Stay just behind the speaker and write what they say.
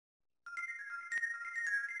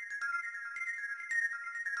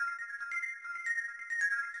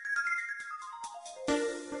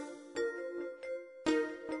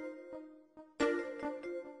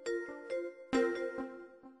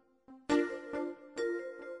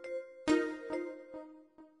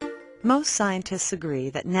Most scientists agree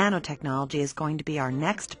that nanotechnology is going to be our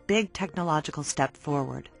next big technological step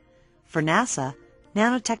forward. For NASA,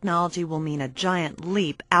 nanotechnology will mean a giant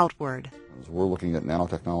leap outward. We're looking at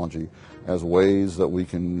nanotechnology as ways that we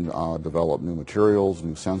can develop new materials,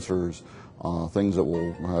 new sensors, things that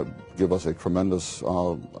will give us a tremendous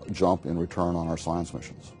jump in return on our science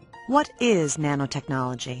missions. What is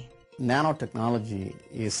nanotechnology? Nanotechnology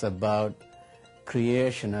is about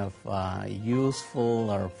creation of useful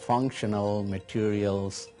or functional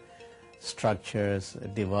materials, structures,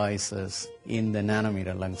 devices in the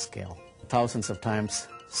nanometer length scale, thousands of times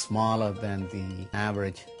smaller than the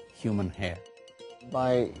average human hair.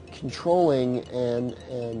 By controlling and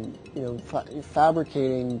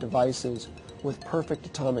fabricating devices with perfect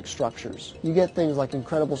atomic structures, you get things like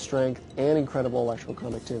incredible strength and incredible electrical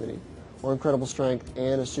conductivity, or incredible strength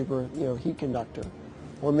and a super heat conductor,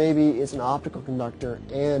 or maybe it's an optical conductor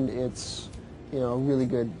and it's a really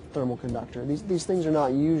good thermal conductor. These things are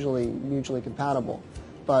not usually mutually compatible,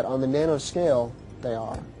 but on the nanoscale they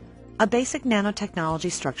are. A basic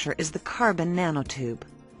nanotechnology structure is the carbon nanotube.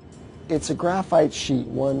 It's a graphite sheet,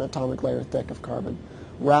 one atomic layer thick of carbon,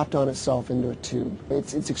 wrapped on itself into a tube.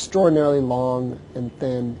 It's extraordinarily long and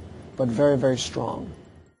thin, but very, very strong.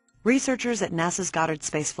 Researchers at NASA's Goddard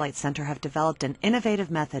Space Flight Center have developed an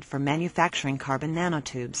innovative method for manufacturing carbon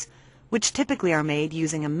nanotubes, which typically are made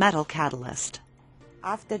using a metal catalyst.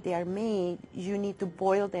 After they are made, you need to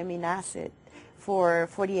boil them in acid for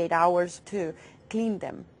 48 hours to clean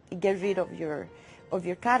them, get rid of your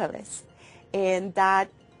catalyst, and that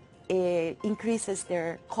increases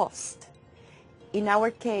their cost. In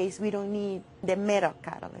our case, we don't need the metal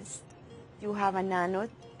catalyst. You have an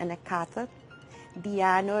anode and a cathode. The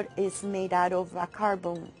anode is made out of a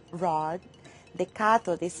carbon rod. The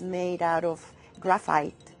cathode is made out of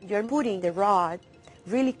graphite. You're putting the rod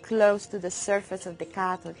really close to the surface of the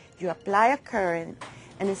cathode. You apply a current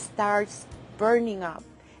and it starts burning up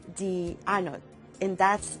the anode. And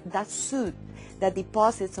that's that soot that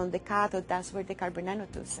deposits on the cathode. That's where the carbon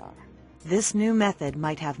nanotubes are. This new method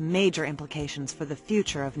might have major implications for the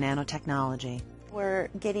future of nanotechnology. We're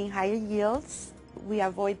getting higher yields. We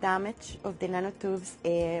avoid damage of the nanotubes.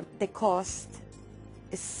 The cost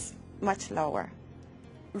is much lower.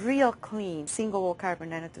 Real clean single-wall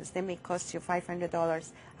carbon nanotubes, they may cost you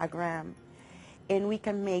 $500 a gram, and we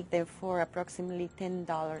can make them for approximately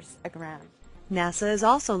 $10 a gram. NASA is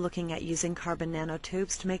also looking at using carbon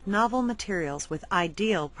nanotubes to make novel materials with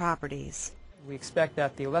ideal properties. We expect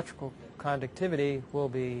that the electrical conductivity will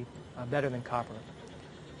be better than copper.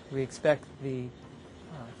 We expect the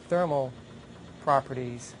thermal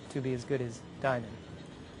properties to be as good as diamond.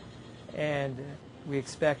 And we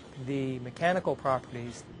expect the mechanical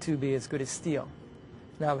properties to be as good as steel.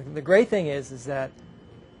 Now, the great thing is that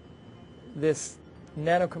this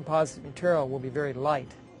nanocomposite material will be very light.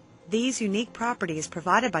 These unique properties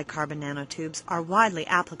provided by carbon nanotubes are widely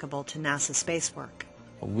applicable to NASA space work.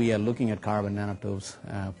 We are looking at carbon nanotubes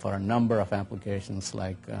for a number of applications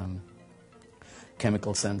like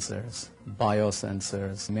chemical sensors,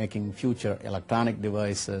 biosensors, making future electronic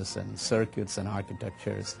devices and circuits and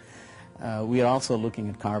architectures. We are also looking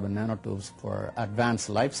at carbon nanotubes for advanced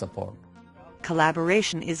life support.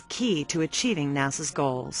 Collaboration is key to achieving NASA's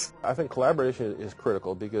goals. I think collaboration is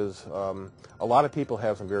critical because a lot of people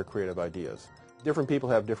have some very creative ideas. Different people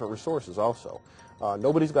have different resources also.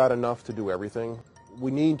 Nobody's got enough to do everything.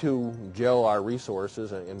 We need to gel our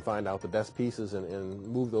resources and find out the best pieces and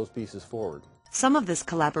move those pieces forward. Some of this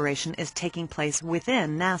collaboration is taking place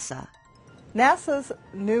within NASA. NASA's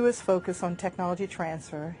newest focus on technology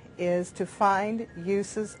transfer is to find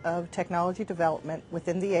uses of technology development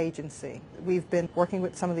within the agency. We've been working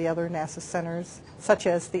with some of the other NASA centers, such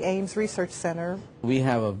as the Ames Research Center. We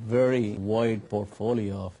have a very wide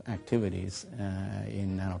portfolio of activities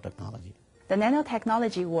in nanotechnology. The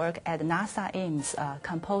nanotechnology work at NASA Ames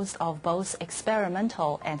composed of both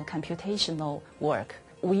experimental and computational work.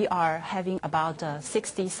 We are having about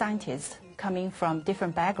 60 scientists coming from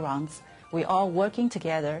different backgrounds. We all working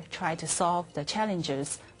together try to solve the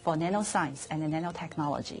challenges for nanoscience and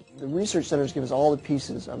nanotechnology. The research centers give us all the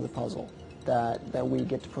pieces of the puzzle that we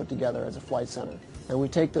get to put together as a flight center. And we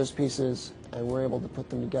take those pieces and we're able to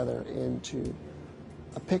put them together into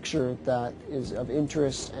a picture that is of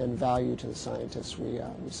interest and value to the scientists we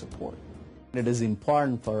support. It is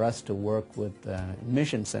important for us to work with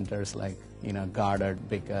mission centers like Goddard,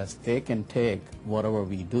 because they can take whatever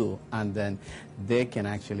we do and then they can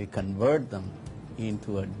actually convert them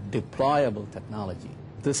into a deployable technology.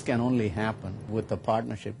 This can only happen with a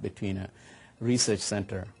partnership between a research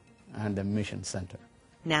center and a mission center.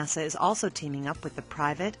 NASA is also teaming up with the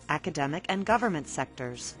private, academic, and government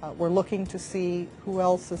sectors. We're looking to see who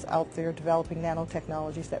else is out there developing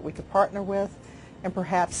nanotechnologies that we could partner with and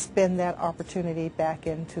perhaps spin that opportunity back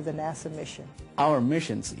into the NASA mission. Our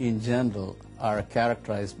missions in general are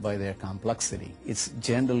characterized by their complexity. It's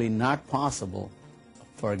generally not possible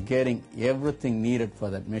for getting everything needed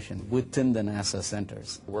for that mission within the NASA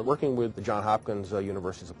centers. We're working with the Johns Hopkins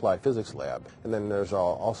University's Applied Physics Lab, and then there's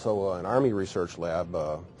also an Army Research Lab,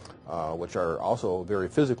 which are also very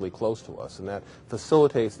physically close to us, and that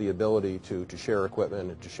facilitates the ability to share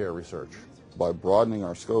equipment and to share research. By broadening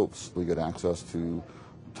our scopes, we get access to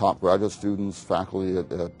top graduate students, faculty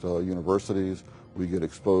at universities. We get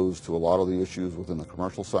exposed to a lot of the issues within the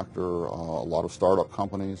commercial sector, a lot of startup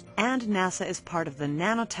companies. And NASA is part of the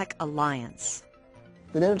Nanotech Alliance.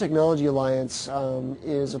 The Nanotechnology Alliance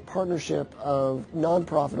is a partnership of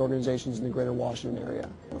nonprofit organizations in the greater Washington area,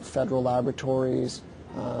 federal laboratories,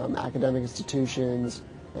 academic institutions,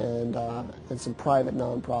 and some private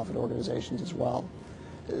nonprofit organizations as well.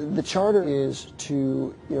 The charter is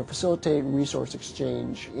to facilitate resource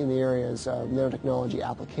exchange in the areas of nanotechnology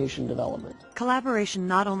application development. Collaboration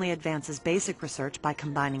not only advances basic research by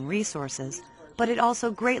combining resources, but it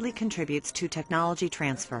also greatly contributes to technology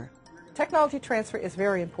transfer. Technology transfer is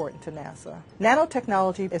very important to NASA.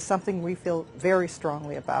 Nanotechnology is something we feel very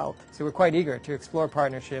strongly about. So we're quite eager to explore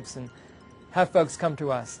partnerships and have folks come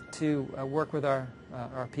to us to work with our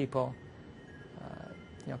people.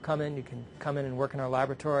 You can come in and work in our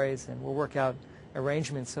laboratories, and we'll work out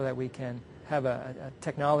arrangements so that we can have a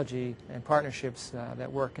technology and partnerships that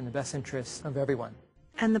work in the best interests of everyone.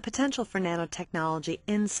 And the potential for nanotechnology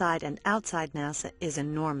inside and outside NASA is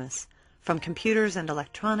enormous, from computers and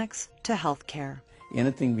electronics to healthcare.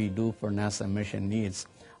 Anything we do for NASA mission needs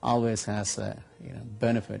always has a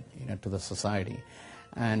benefit to the society.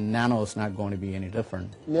 And nano is not going to be any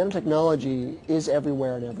different. Nanotechnology is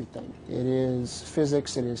everywhere and everything. It is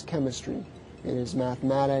physics, it is chemistry, it is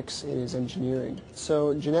mathematics, it is engineering.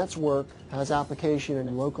 So Jeanette's work has application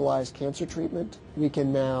in localized cancer treatment. We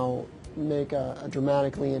can now make a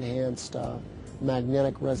dramatically enhanced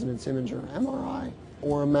magnetic resonance imager, MRI.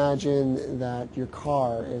 Or imagine that your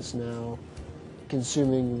car is now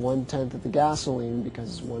consuming 1/10 of the gasoline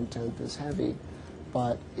because 1/10 is heavy,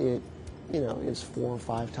 but it is 4 or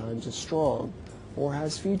 5 times as strong, or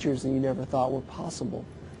has features that you never thought were possible,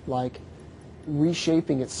 like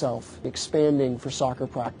reshaping itself, expanding for soccer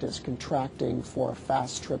practice, contracting for a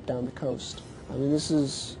fast trip down the coast. I mean, this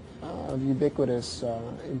is of ubiquitous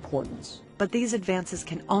importance. But these advances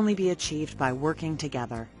can only be achieved by working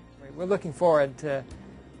together. We're looking forward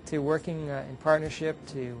to working in partnership,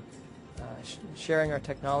 to sharing our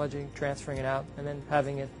technology, transferring it out, and then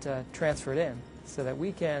having it transferred in, so that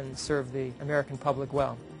we can serve the American public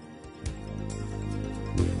well.